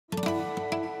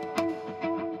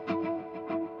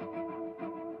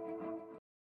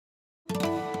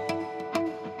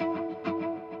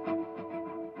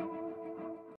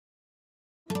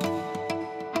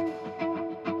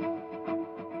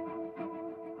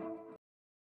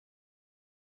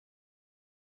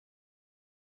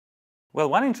Well,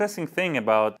 one interesting thing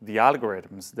about the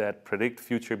algorithms that predict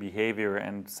future behavior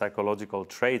and psychological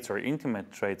traits or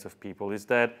intimate traits of people is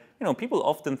that, people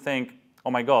often think,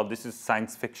 oh my God, this is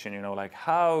science fiction, like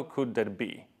how could that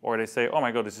be? Or they say, oh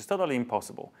my God, this is totally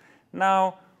impossible.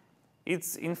 Now,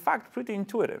 it's in fact pretty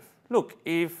intuitive. Look,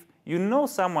 if you know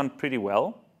someone pretty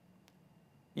well,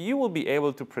 you will be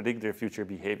able to predict their future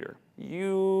behavior.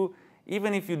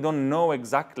 Even if you don't know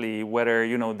exactly whether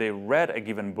they read a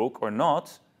given book or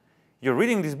not, you're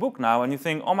reading this book now and you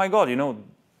think, oh my God,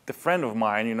 the friend of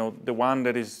mine, the one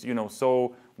that is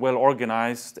so well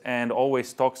organized and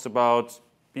always talks about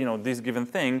this given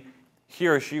thing, he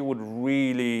or she would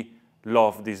really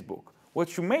love this book.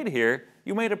 What you made here,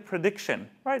 you made a prediction,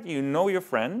 right? You know your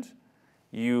friend,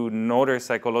 you know their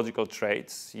psychological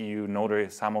traits, you know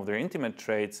some of their intimate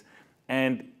traits,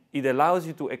 and it allows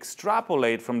you to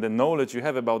extrapolate from the knowledge you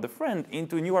have about the friend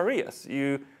into new areas.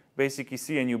 You basically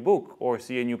see a new book or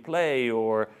see a new play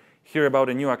or hear about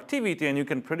a new activity, and you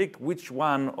can predict which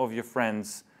one of your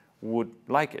friends would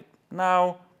like it.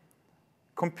 Now,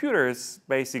 computers,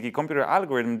 basically, computer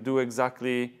algorithms do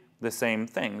exactly the same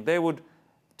thing. They would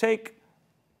take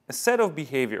a set of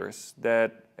behaviors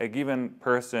that a given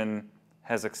person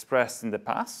has expressed in the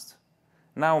past,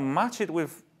 now match it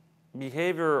with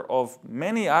behavior of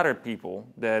many other people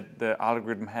that the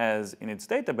algorithm has in its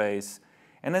database,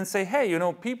 and then say, hey,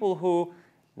 people who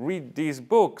read these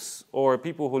books or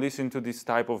people who listen to this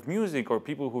type of music or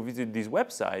people who visit these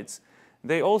websites,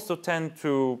 they also tend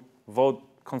to vote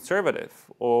conservative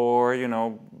or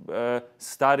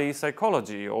study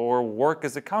psychology or work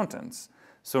as accountants.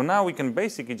 So now we can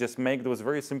basically just make those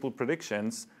very simple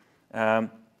predictions.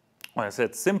 Well, I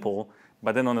said simple,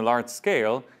 but then on a large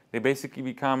scale, they basically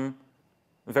become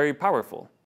very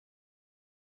powerful.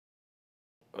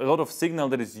 A lot of signal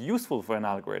that is useful for an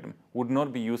algorithm would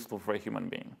not be useful for a human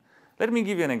being. Let me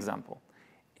give you an example.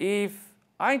 If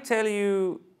I tell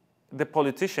you the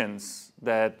politicians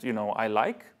that I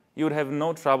like, you would have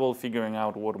no trouble figuring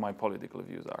out what my political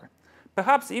views are.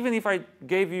 Perhaps even if I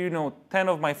gave you 10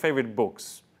 of my favorite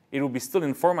books, it would be still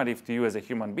informative to you as a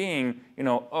human being.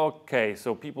 Okay,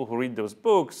 so people who read those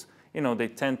books, they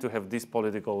tend to have this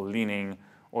political leaning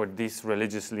or this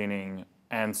religious leaning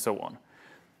and so on.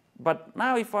 But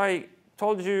now if I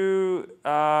told you,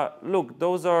 look,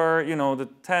 those are the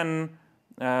 10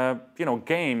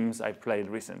 games I played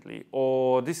recently,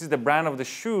 or this is the brand of the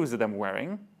shoes that I'm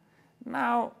wearing,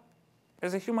 now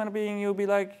as a human being you'll be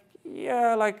like,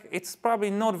 yeah, like it's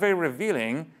probably not very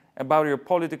revealing about your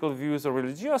political views or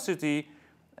religiosity,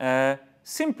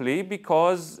 simply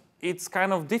because it's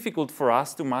kind of difficult for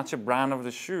us to match a brand of the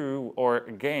shoe or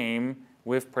a game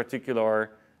with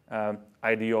particular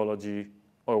ideology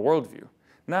or worldview.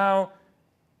 Now,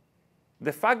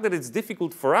 the fact that it's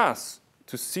difficult for us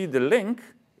to see the link,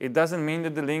 it doesn't mean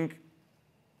that the link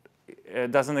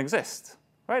doesn't exist,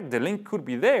 right? The link could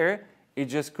be there, it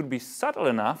just could be subtle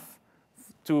enough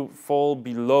to fall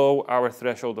below our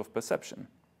threshold of perception.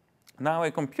 Now,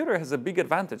 a computer has a big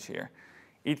advantage here.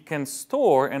 It can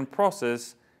store and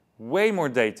process way more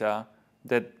data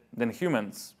than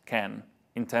humans can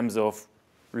in terms of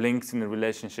links in the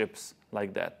relationships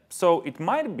like that. So it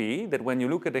might be that when you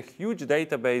look at a huge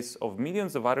database of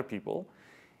millions of other people,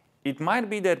 it might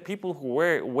be that people who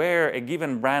wear a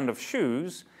given brand of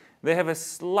shoes, they have a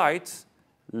slight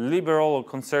liberal or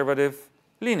conservative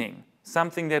leaning,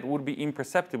 something that would be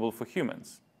imperceptible for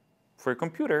humans. For a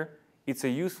computer, it's a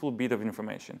useful bit of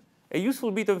information. A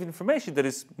useful bit of information that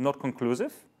is not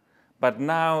conclusive, but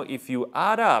now if you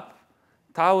add up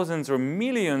thousands or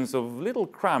millions of little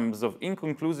crumbs of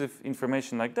inconclusive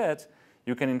information like that,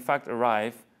 you can in fact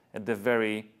arrive at the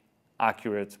very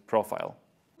accurate profile.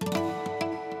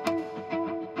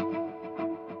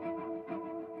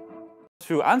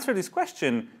 To answer this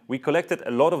question, we collected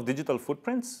a lot of digital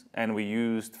footprints and we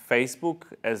used Facebook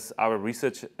as our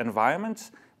research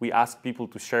environment. We asked people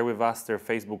to share with us their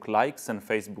Facebook likes and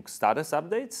Facebook status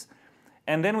updates.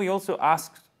 And then we also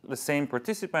asked the same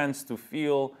participants to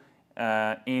fill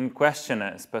in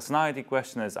questionnaires, personality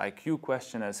questionnaires, IQ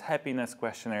questionnaires, happiness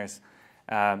questionnaires,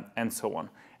 and so on.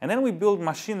 And then we built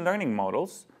machine learning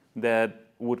models that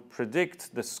would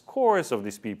predict the scores of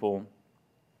these people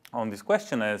on these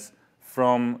questionnaires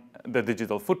from the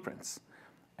digital footprints.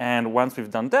 And once we've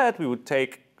done that, we would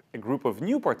take a group of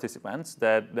new participants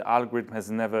that the algorithm has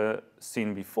never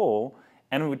seen before,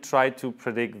 and we would try to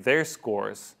predict their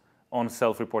scores on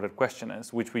self-reported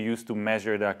questionnaires, which we use to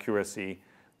measure the accuracy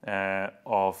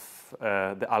of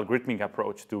the algorithmic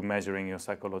approach to measuring your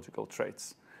psychological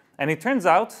traits. And it turns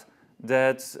out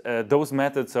that those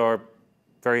methods are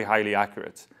very highly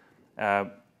accurate.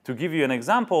 To give you an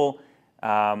example,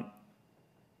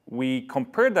 we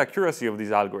compared the accuracy of these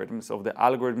algorithms, of the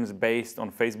algorithms based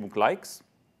on Facebook likes,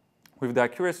 with the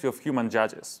accuracy of human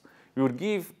judges. We would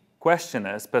give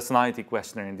questionnaires, personality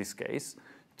questionnaire in this case,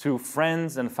 to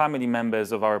friends and family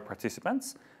members of our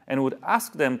participants, and would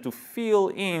ask them to fill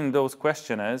in those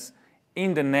questionnaires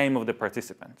in the name of the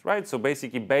participant, right? So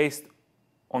basically, based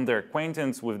on their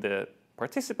acquaintance with the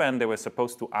participant, they were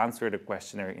supposed to answer the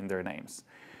questionnaire in their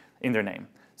name.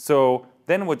 So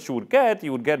then what you would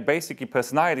get basically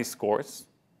personality scores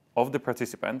of the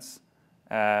participants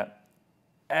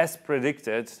as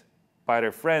predicted by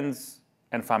their friends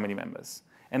and family members.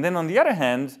 And then on the other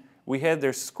hand, we had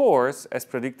their scores as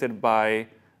predicted by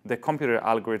the computer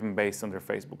algorithm based on their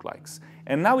Facebook likes.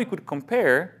 And now we could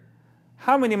compare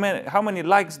how many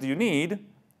likes do you need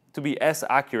to be as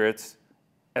accurate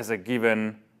as a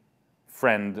given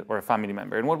friend or a family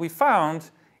member. And what we found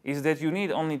is that you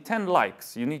need only 10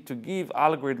 likes. You need to give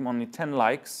algorithm only 10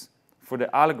 likes for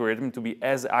the algorithm to be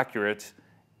as accurate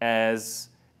as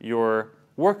your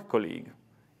work colleague.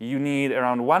 You need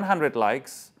around 100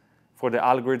 likes for the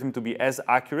algorithm to be as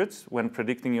accurate when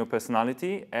predicting your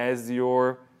personality as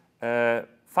your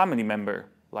family member,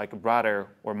 like a brother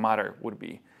or mother would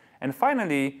be. And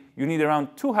finally, you need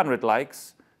around 200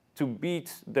 likes to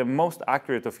beat the most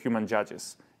accurate of human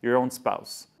judges, your own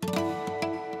spouse.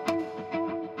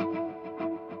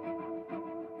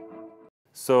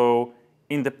 So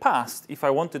in the past, if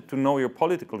I wanted to know your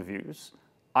political views,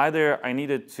 either I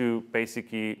needed to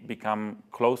basically become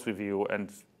close with you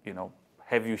and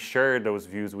have you share those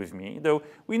views with me, though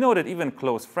we know that even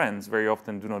close friends very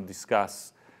often do not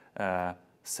discuss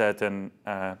certain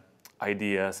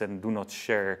ideas and do not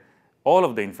share all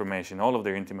of the information, all of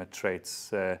their intimate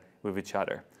traits with each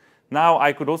other. Now,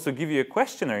 I could also give you a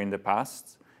questionnaire in the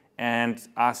past and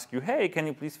ask you, hey, can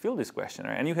you please fill this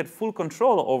questionnaire? And you had full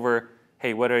control over,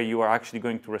 hey, whether you are actually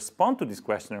going to respond to this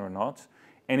questionnaire or not.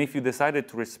 And if you decided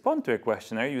to respond to a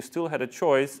questionnaire, you still had a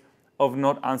choice of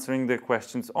not answering the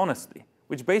questions honestly,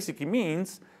 which basically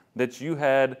means that you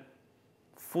had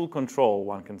full control,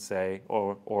 one can say,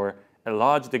 or a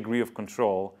large degree of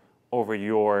control over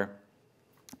your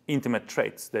intimate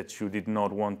traits that you did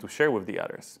not want to share with the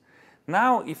others.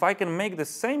 Now, if I can make the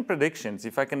same predictions,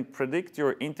 if I can predict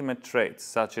your intimate traits,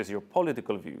 such as your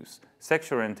political views,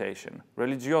 sexual orientation,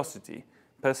 religiosity,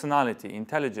 personality,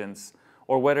 intelligence,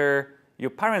 or whether your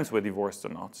parents were divorced or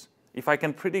not, if I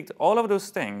can predict all of those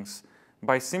things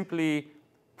by simply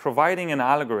providing an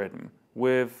algorithm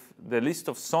with the list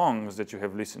of songs that you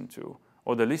have listened to,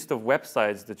 or the list of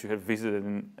websites that you have visited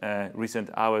in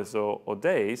recent hours or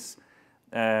days,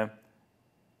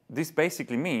 this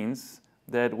basically means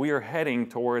that we are heading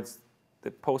towards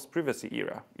the post-privacy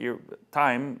era,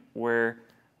 time where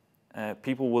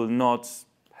people will not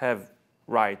have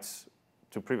rights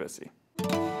to privacy.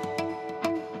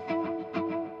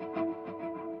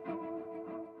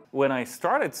 When I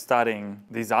started studying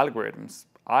these algorithms,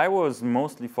 I was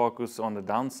mostly focused on the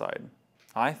downside.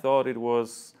 I thought it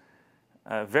was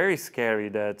very scary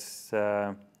that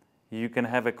you can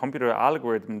have a computer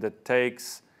algorithm that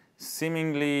takes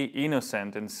seemingly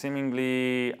innocent and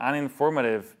seemingly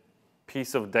uninformative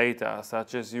piece of data,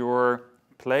 such as your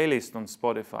playlist on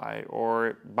Spotify or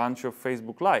a bunch of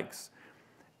Facebook likes,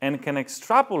 and can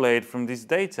extrapolate from this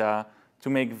data to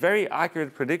make very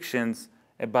accurate predictions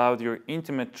about your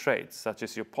intimate traits, such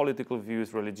as your political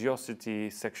views,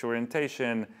 religiosity, sexual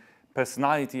orientation,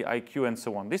 personality, IQ, and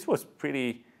so on. This was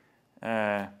pretty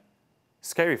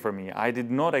scary for me. I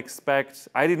did not expect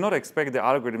the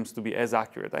algorithms to be as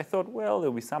accurate. I thought, well,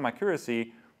 there'll be some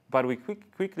accuracy, but we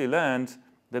quickly learned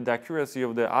that the accuracy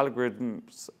of the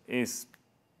algorithms is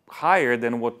higher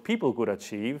than what people could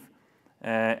achieve,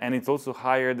 and it's also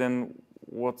higher than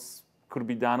what could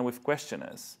be done with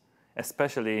questionnaires,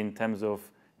 especially in terms of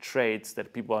traits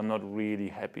that people are not really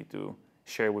happy to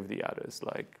share with the others.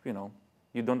 Like,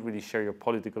 you don't really share your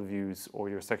political views or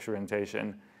your sexual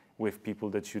orientation with people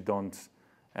that you don't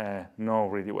know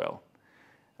really well.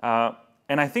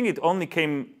 And I think it only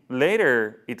came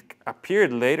later, it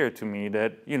appeared later to me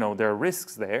that, there are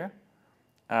risks there,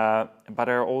 but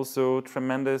there are also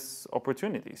tremendous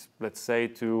opportunities, let's say,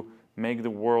 to make the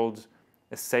world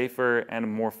a safer and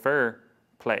more fair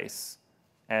place,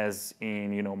 as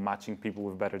in, matching people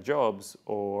with better jobs,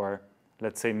 or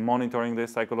let's say monitoring their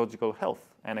psychological health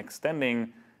and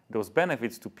extending those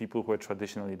benefits to people who are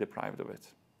traditionally deprived of it.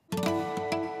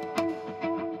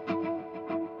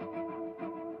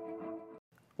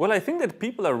 Well, I think that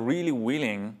people are really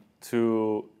willing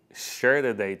to share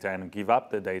the data and give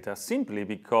up the data simply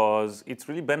because it's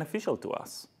really beneficial to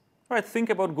us. Right?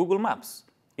 Think about Google Maps.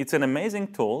 It's an amazing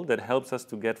tool that helps us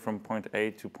to get from point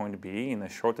A to point B in the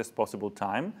shortest possible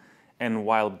time and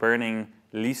while burning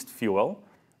least fuel.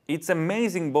 It's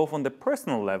amazing both on the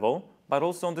personal level, but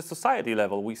also on the society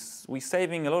level. We're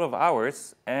saving a lot of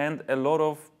hours and a lot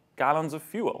of gallons of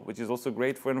fuel, which is also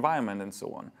great for environment and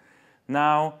so on.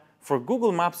 Now, for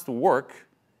Google Maps to work,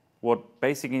 what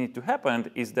basically needs to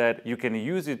happen is that you can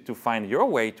use it to find your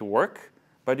way to work,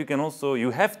 but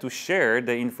you have to share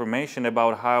the information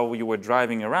about how you were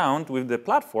driving around with the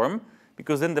platform,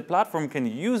 because then the platform can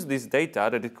use this data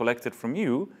that it collected from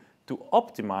you to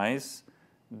optimize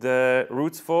the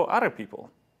routes for other people,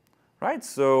 right?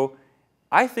 So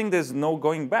I think there's no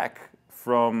going back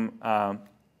from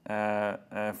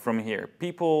here.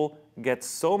 People get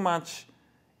so much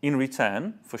in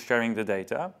return for sharing the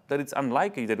data that it's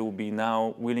unlikely that it will be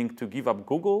now willing to give up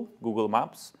Google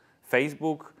Maps,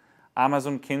 Facebook,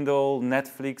 Amazon Kindle,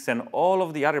 Netflix, and all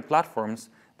of the other platforms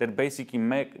that basically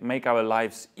make our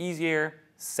lives easier,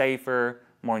 safer,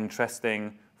 more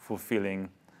interesting, fulfilling,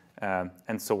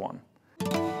 and so on.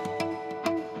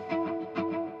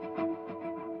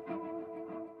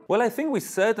 Well, I think we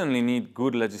certainly need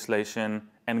good legislation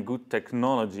and good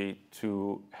technology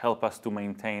to help us to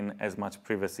maintain as much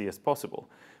privacy as possible.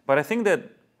 But I think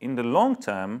that in the long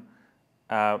term,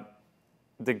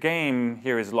 the game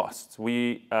here is lost.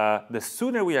 The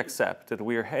sooner we accept that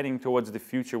we are heading towards the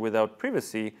future without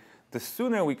privacy, the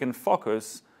sooner we can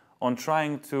focus on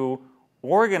trying to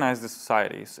organize the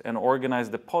societies and organize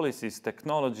the policies,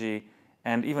 technology,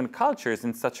 and even cultures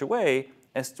in such a way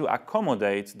as to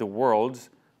accommodate the world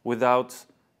without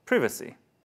privacy.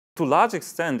 To a large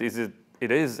extent,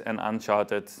 it is an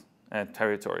uncharted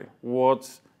territory.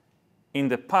 What in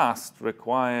the past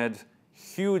required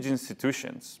huge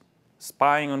institutions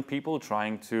spying on people,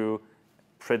 trying to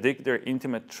predict their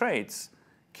intimate traits,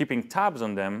 keeping tabs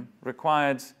on them,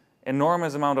 required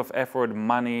enormous amount of effort,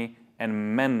 money,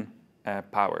 and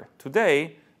manpower.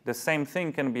 Today, the same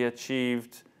thing can be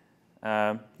achieved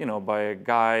by a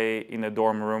guy in a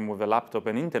dorm room with a laptop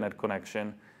and internet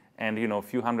connection, and a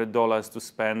few $100s to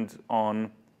spend on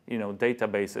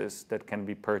databases that can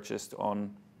be purchased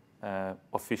on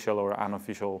official or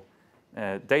unofficial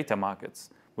data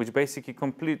markets, which basically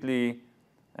completely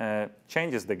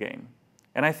changes the game.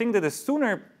 And I think that the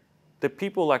sooner the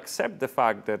people accept the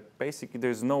fact that basically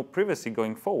there's no privacy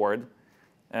going forward,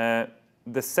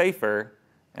 the safer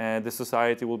the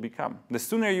society will become. The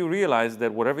sooner you realize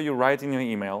that whatever you write in your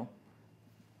email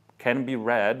can be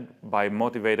read by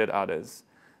motivated others,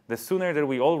 the sooner that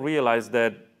we all realize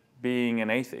that being an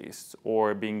atheist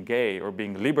or being gay or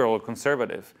being liberal or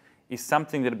conservative is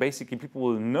something that basically people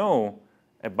will know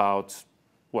about.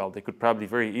 Well, they could probably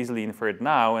very easily infer it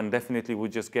now and definitely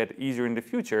would just get easier in the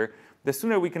future. The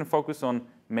sooner we can focus on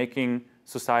making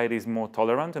societies more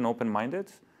tolerant and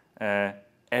open-minded,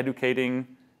 educating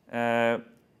the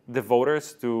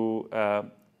voters to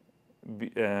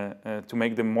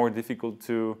make them more difficult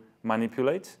to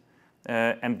manipulate,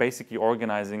 and basically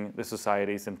organizing the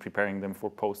societies and preparing them for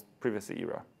post-privacy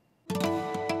era.